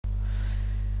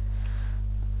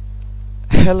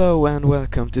Hello and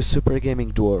welcome to Super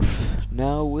Gaming Dwarf,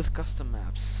 now with custom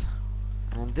maps.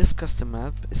 And this custom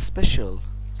map is special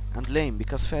and lame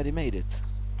because Fady made it.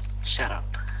 Shut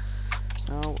up.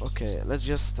 Now, okay, let's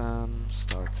just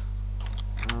start.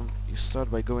 You start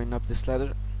by going up this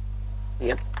ladder.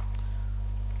 Yep.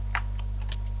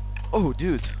 Oh,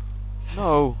 dude!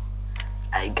 No!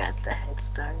 I got the head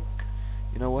start.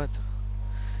 You know what?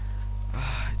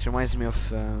 It reminds me of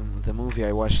the movie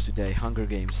I watched today, Hunger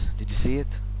Games. Did you see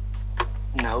it?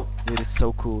 No. Dude, it's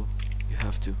so cool. You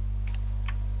have to.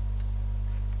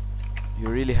 You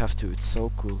really have to. It's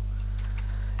so cool.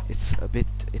 It's a bit...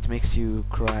 It makes you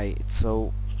cry. It's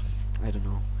so... I don't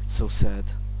know. It's so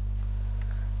sad.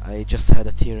 I just had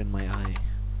a tear in my eye.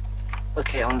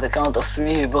 Okay, on the count of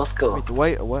 3 we both go. Wait,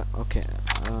 why? What? Okay.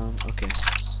 Okay.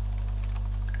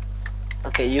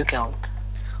 Okay, you count.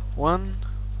 1,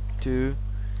 2...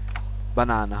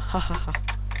 Banana. Ha ha ha.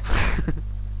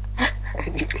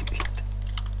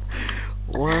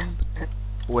 1,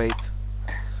 wait,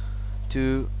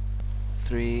 2,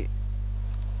 3,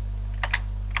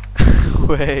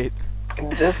 wait,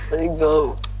 Just say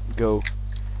go. go.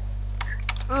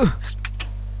 Ugh.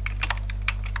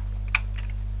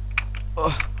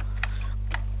 Oh,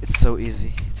 it's so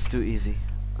easy. It's too easy.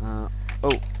 Oh,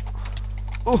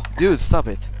 oh, dude, stop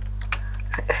it.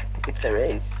 It's a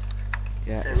race.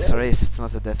 Yeah, It's a it's a race. It's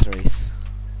not a death race,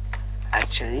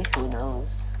 Actually, who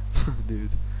knows?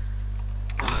 dude.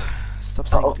 Stop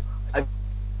saying.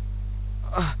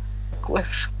 Uh-oh.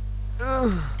 Whiff.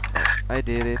 I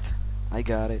did it. I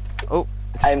got it. Oh,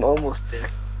 I'm almost there.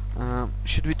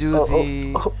 should we do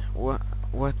the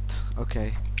what?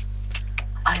 Okay.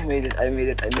 I made it. I made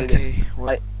it. I made Okay.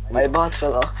 it. My bot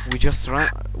fell off. We just run.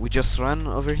 We just run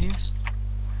over here.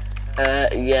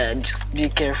 Yeah. Just be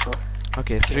careful.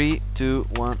 Okay. 3, 2,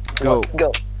 1, go.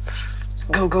 Go.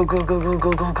 Go. Go. Go. Go. Go.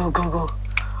 Go. Go. Go. Go. Go.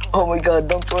 Oh my God!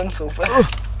 Don't run so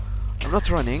fast. I'm not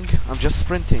running. I'm just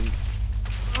sprinting.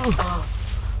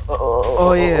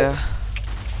 Oh Yeah.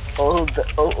 Oh,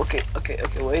 okay.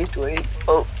 Wait.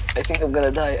 Oh, I think I'm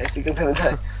gonna die.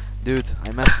 Dude,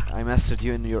 I mastered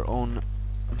you in your own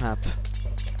map.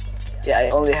 Yeah, I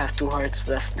only have 2 hearts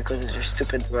left because of your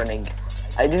stupid running.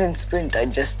 I didn't sprint. I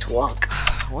just walked.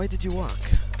 Why did you walk?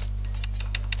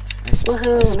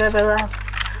 Woohoo! Level up.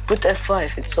 Put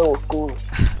F5. It's so cool.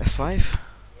 F5?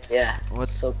 Yeah. What?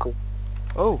 It's so cool.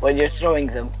 Oh. When you're throwing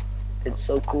them, it's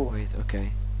so cool. Wait.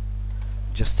 Okay.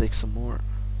 Just take some more.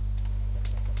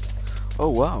 Oh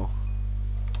wow.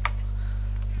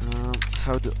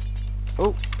 How do?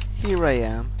 Oh, here I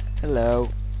am. Hello.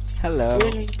 Hello.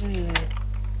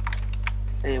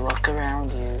 They walk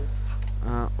around you.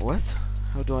 What?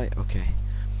 How do I? Okay.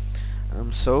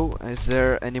 So, is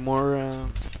there any more?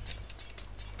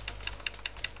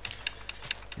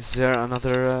 Is there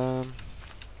another?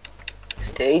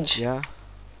 Stage? Yeah.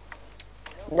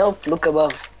 Nope. Look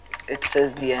above. It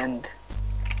says the end.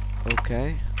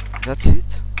 Okay. That's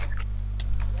it.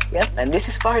 Yep. And this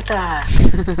is Sparta.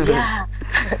 Yeah.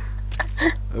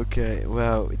 Okay.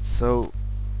 Wow. It's so.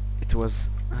 It was.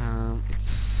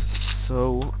 It's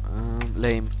so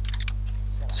lame.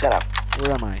 Shut up.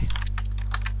 Where am I?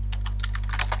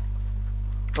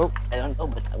 Oh. I don't know,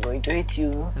 but I'm going to hit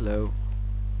you. Hello.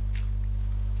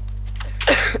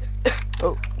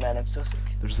 Oh. Man, I'm so sick.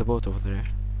 There's a boat over there.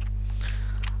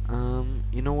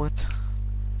 You know what?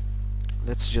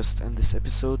 Let's just end this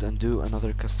episode and do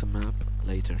another custom map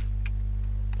later.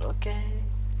 Okay.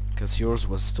 Because yours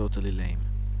was totally lame.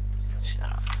 Shut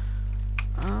up.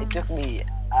 It took me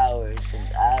hours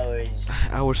and hours.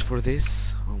 Hours for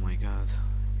this? Oh my god.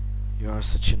 You are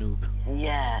such a noob.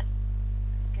 Yeah.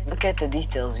 Look at the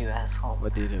details, you asshole.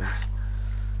 What details?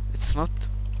 It's not...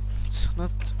 It's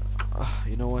not...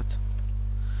 you know what?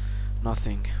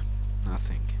 Nothing.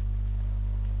 Nothing.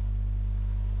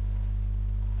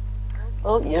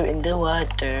 Oh, you're in the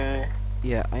water.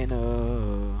 Yeah, I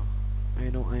know. I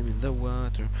know I'm in the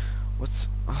water. What's...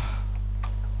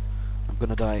 I'm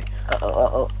gonna die.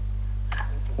 Oh.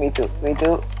 Me too.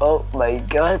 Oh my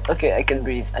God. Okay, I can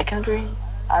breathe.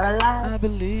 I'm alive. I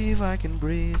believe I can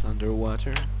breathe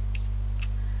underwater.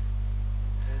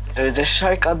 There's a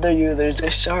shark under you. There's a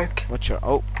shark. What shark?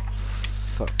 Oh.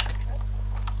 Fuck.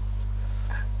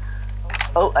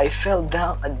 Oh, I fell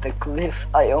down at the cliff.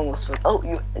 I almost fell. Oh,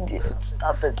 you idiot.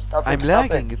 Stop it. I'm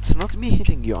lagging. It's not me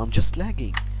hitting you. I'm just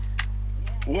lagging.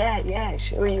 Yeah,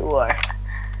 sure you are.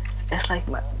 Just like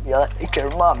your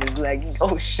mom is lagging.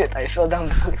 Oh shit, I fell down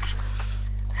the cliff.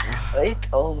 Wait,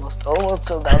 almost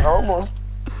fell down, almost.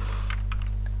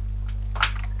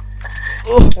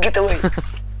 Oh. Get away.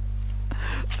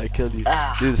 I killed you.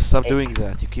 Ah, Dude, stop doing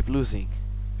that. You keep losing.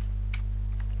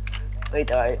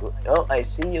 Wait, alright. Oh, I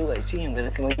see you. I see you. I'm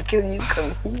gonna come and kill you.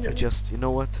 Come here. You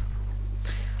know what?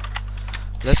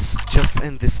 Let's just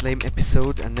end this lame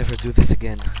episode and never do this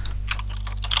again.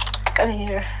 Come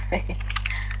here.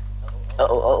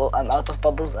 Oh, I'm out of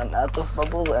bubbles. I'm out of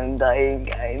bubbles. I'm dying.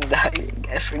 I'm dying.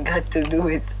 I forgot to do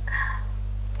it.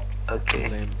 Okay,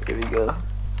 Lame. here we go.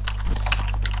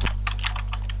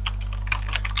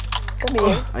 Come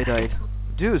here. Oh, I died.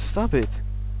 Dude, stop it.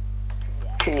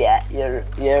 Yeah,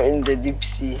 you're in the deep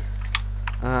sea.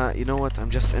 You know what?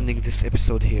 I'm just ending this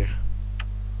episode here.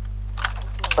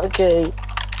 Okay.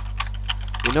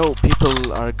 You know,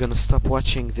 people are gonna stop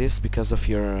watching this because of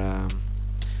your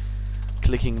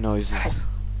clicking noises.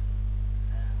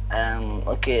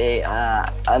 Okay,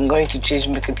 I'm going to change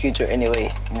my computer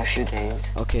anyway in a few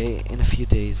days. Okay, in a few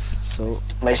days. So,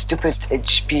 My stupid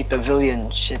HP pavilion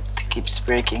shit keeps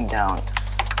breaking down.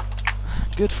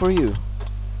 good for you.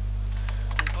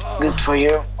 Good for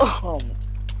you.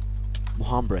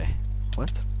 Muhambre.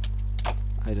 What?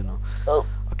 I don't know. Oh.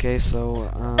 Okay, so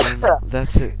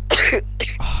that's it.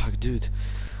 Oh, dude.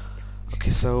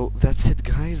 Okay, so that's it,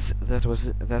 guys.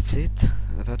 That's it.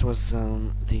 That was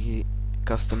the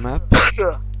custom map.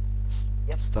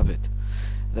 Yep. Stop it.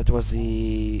 That was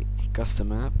the custom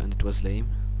map, and it was lame.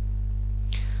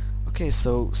 Okay,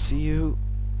 so see you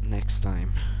next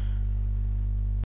time.